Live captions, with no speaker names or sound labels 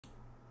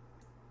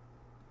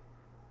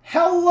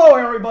Hello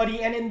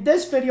everybody, and in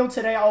this video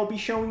today I'll be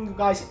showing you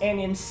guys an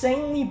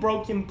insanely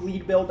broken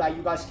bleed build that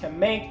you guys can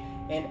make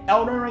in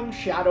Elden Ring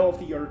Shadow of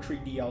the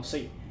Erdtree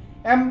DLC.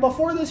 And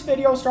before this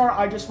video starts,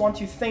 I just want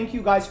to thank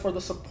you guys for the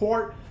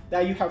support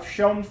that you have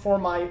shown for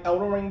my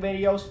Elden Ring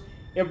videos.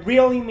 It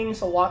really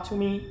means a lot to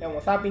me, and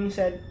with that being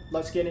said,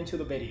 let's get into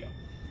the video.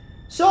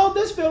 So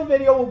this build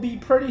video will be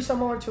pretty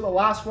similar to the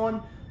last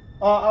one.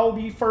 I will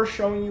be first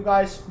showing you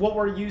guys what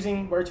we're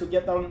using, where to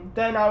get them.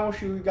 Then I will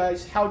show you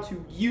guys how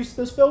to use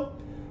this build.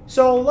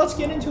 So let's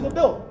get into the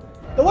build.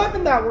 The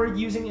weapon that we're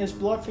using is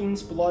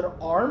Bloodfiend's Blood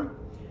Arm.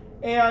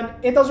 And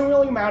it doesn't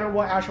really matter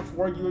what Ash of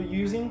War you're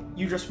using.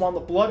 You just want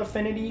the blood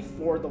affinity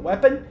for the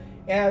weapon.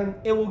 And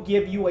it will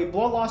give you a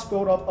blood loss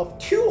buildup of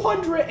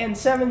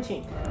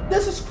 217.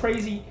 This is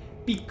crazy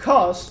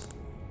because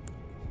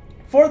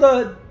for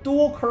the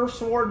dual curve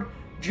sword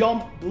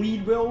jump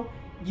bleed build,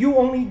 you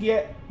only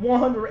get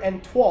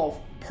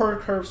 112 per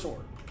curve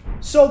sword.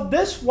 So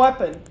this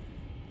weapon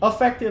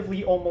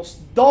effectively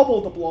almost double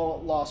the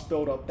blood loss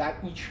buildup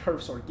that each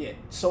curve sword get.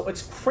 So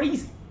it's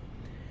crazy.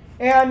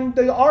 And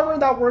the armor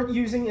that we're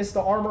using is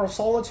the Armor of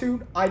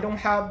Solitude. I don't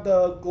have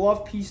the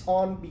glove piece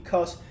on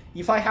because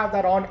if I have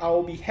that on, I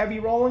will be heavy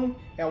rolling,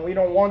 and we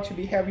don't want to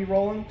be heavy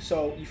rolling.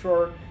 So if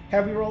you're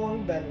heavy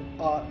rolling, then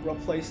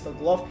replace the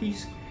glove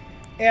piece.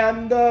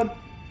 And the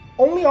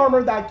only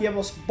armor that gives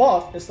us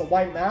buff is the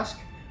White Mask.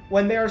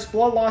 When there's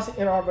blood loss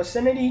in our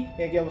vicinity,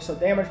 it gives us a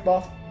damage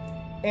buff.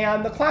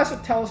 And the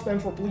classic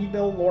talisman for bleed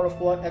build, Lord of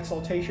Blood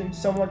Exaltation,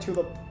 similar to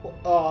the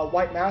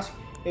White Mask,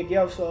 it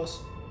gives us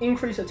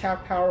increased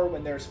attack power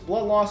when there's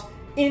blood loss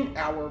in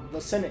our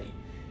vicinity.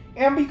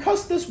 And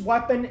because this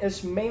weapon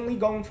is mainly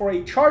going for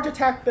a charge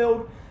attack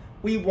build,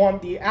 we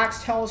want the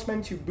Axe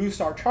Talisman to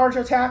boost our charge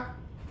attack.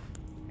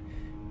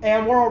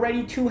 And we're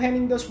already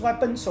two-handing this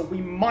weapon, so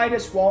we might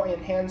as well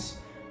enhance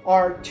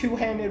our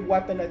two-handed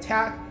weapon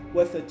attack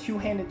with the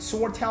two-handed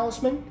sword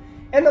talisman.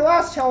 And the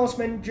last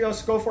talisman,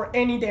 just go for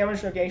any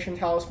damage negation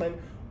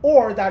talisman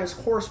or that is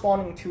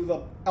corresponding to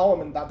the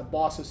element that the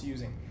boss is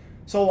using.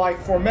 So like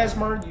for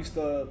Mesmer, use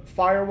the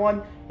fire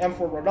one, and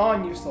for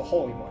Radon, use the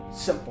holy one.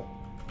 Simple.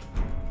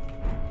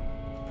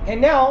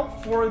 And now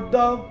for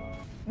the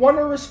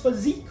Wondrous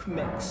Physique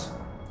mix.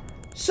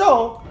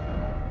 So,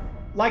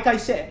 like I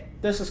said,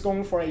 this is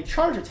going for a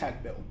charge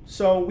attack build.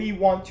 So we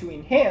want to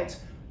enhance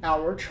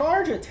our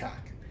charge attack.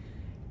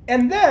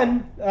 And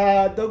then,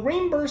 the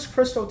Green Burst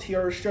Crystal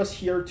Tier is just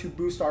here to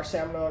boost our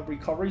stamina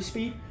recovery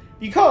speed,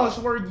 because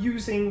we're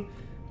using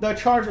the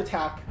charge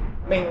attack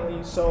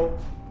mainly, so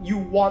you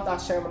want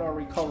that stamina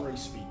recovery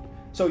speed.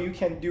 So you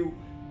can do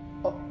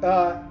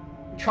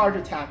charge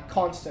attack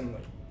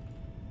constantly.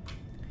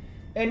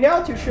 And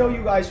now to show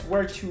you guys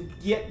where to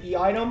get the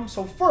item.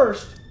 So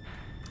first,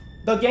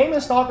 the game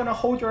is not going to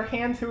hold your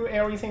hand through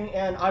everything,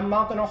 and I'm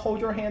not going to hold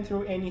your hand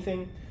through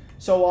anything.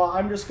 So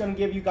I'm just going to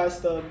give you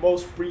guys the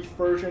most brief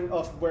version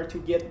of where to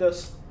get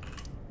this.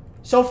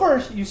 So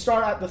first, you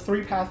start at the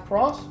 3-path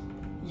cross.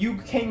 You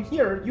can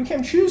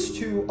choose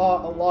to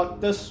unlock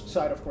this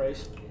side of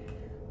Grace.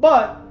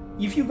 But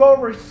if you go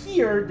over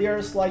here,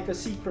 there's like a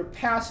secret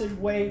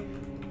passageway.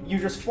 You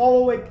just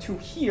follow it to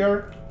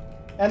here,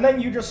 and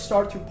then you just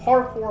start to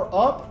parkour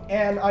up.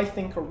 And I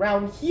think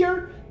around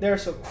here,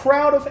 there's a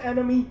crowd of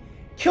enemy.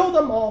 Kill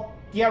them all,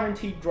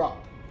 guaranteed drop.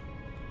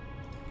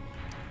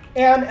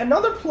 And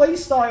another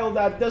playstyle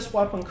that this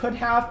weapon could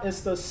have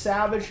is the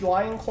Savage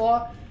Lion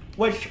Claw,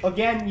 which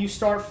again, you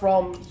start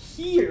from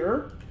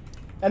here,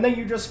 and then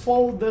you just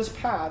follow this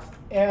path,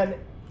 and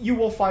you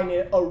will find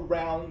it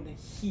around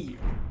here.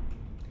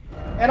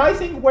 And I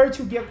think where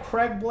to get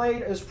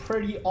Craigblade is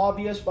pretty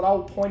obvious, but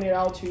I'll point it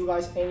out to you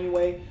guys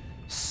anyway.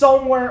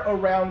 Somewhere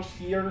around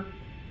here,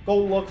 go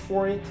look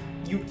for it.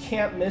 You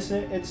can't miss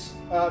it. It's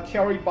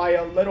carried by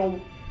a little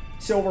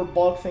silver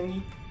bug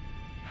thingy.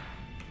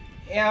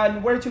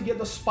 And where to get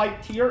the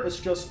Spike Tier is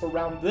just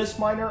around this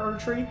minor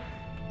Erdtree.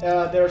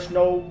 There's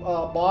no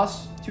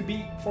boss to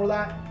beat for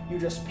that. You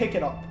just pick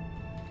it up.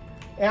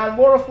 And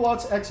Lord of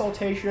Blood's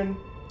Exaltation,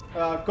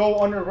 go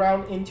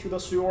underground into the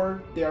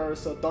sewer.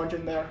 There's a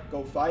dungeon there.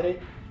 Go fight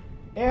it.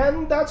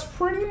 And that's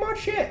pretty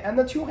much it. And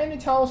the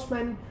two-handed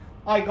talisman,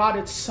 I got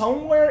it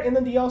somewhere in the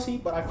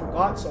DLC, but I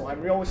forgot, so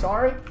I'm really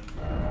sorry.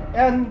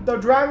 And the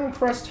Dragon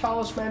Crest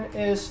talisman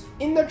is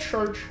in the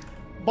church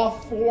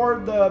before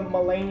the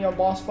Millennia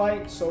boss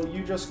fight. So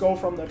you just go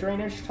from the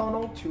drainage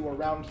tunnel to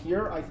around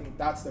here. I think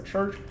that's the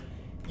church.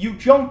 You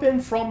jump in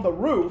from the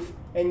roof,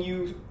 and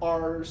you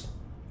are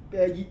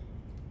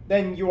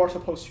then you are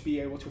supposed to be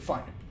able to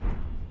find it.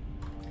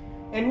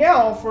 And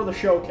now for the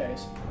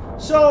showcase.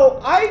 So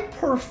I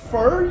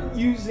prefer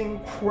using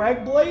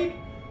Craigblade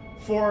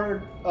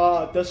for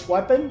this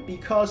weapon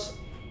because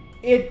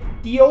it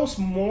deals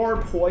more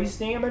poise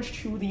damage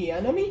to the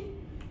enemy.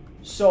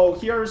 So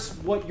here's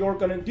what you're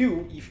gonna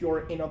do if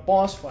you're in a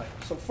boss fight.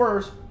 So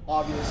first,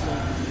 obviously,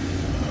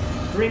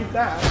 drink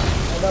that,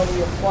 and then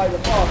we apply the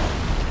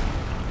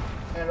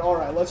buff. And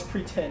alright, let's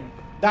pretend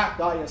that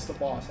guy is the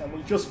boss, and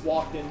we just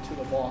walked into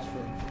the boss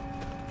room.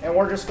 And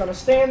we're just gonna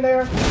stand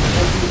there and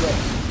do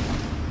this.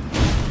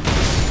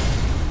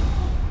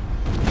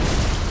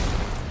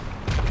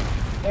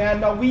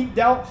 And we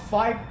dealt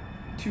 5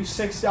 to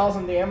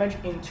 6,000 damage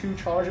in 2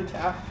 charge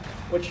attack,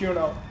 which, you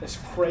know, is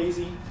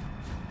crazy.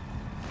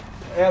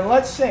 And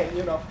let's say,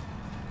 you know,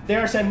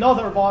 there's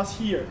another boss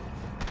here.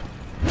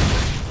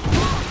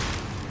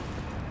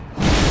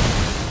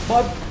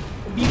 But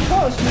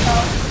because you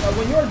have,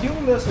 when you're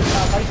doing this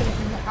attack, I think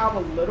you have a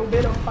little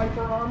bit of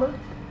hyper armor.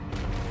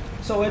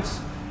 So it's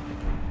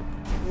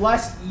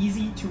less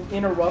easy to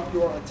interrupt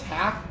your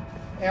attack.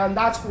 And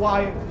that's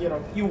why, you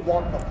know, you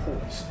want the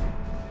poise.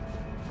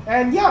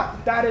 And yeah,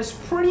 that is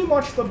pretty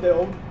much the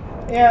build.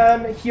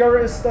 And here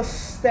is the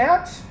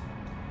stats.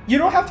 You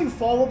don't have to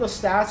follow the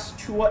stats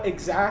to an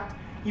exact.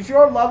 If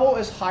your level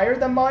is higher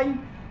than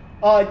mine,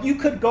 you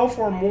could go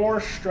for more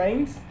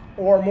strength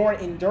or more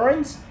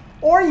endurance.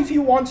 Or if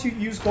you want to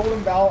use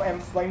Golden Bow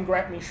and Flame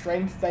Grant Me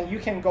Strength, then you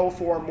can go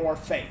for more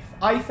faith.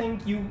 I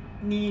think you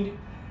need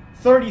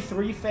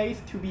 33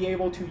 faith to be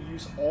able to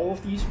use all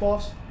of these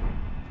buffs.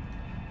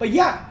 But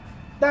yeah,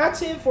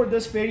 that's it for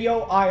this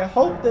video. I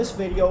hope this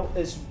video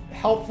is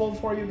helpful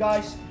for you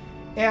guys.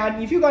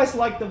 And if you guys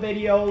like the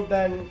video,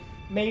 then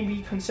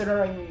maybe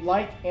considering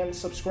like and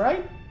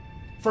subscribe.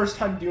 First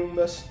time doing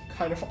this,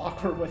 kind of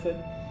awkward with it.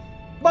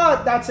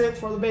 But that's it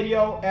for the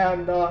video,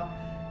 and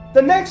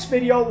the next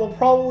video will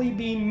probably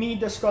be me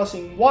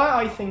discussing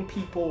why I think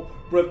people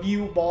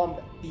review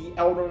bombed the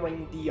Elden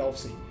Ring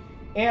DLC.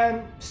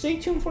 And stay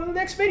tuned for the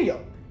next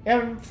video.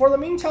 And for the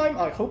meantime,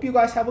 I hope you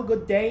guys have a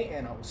good day,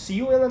 and I'll see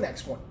you in the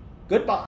next one. Goodbye.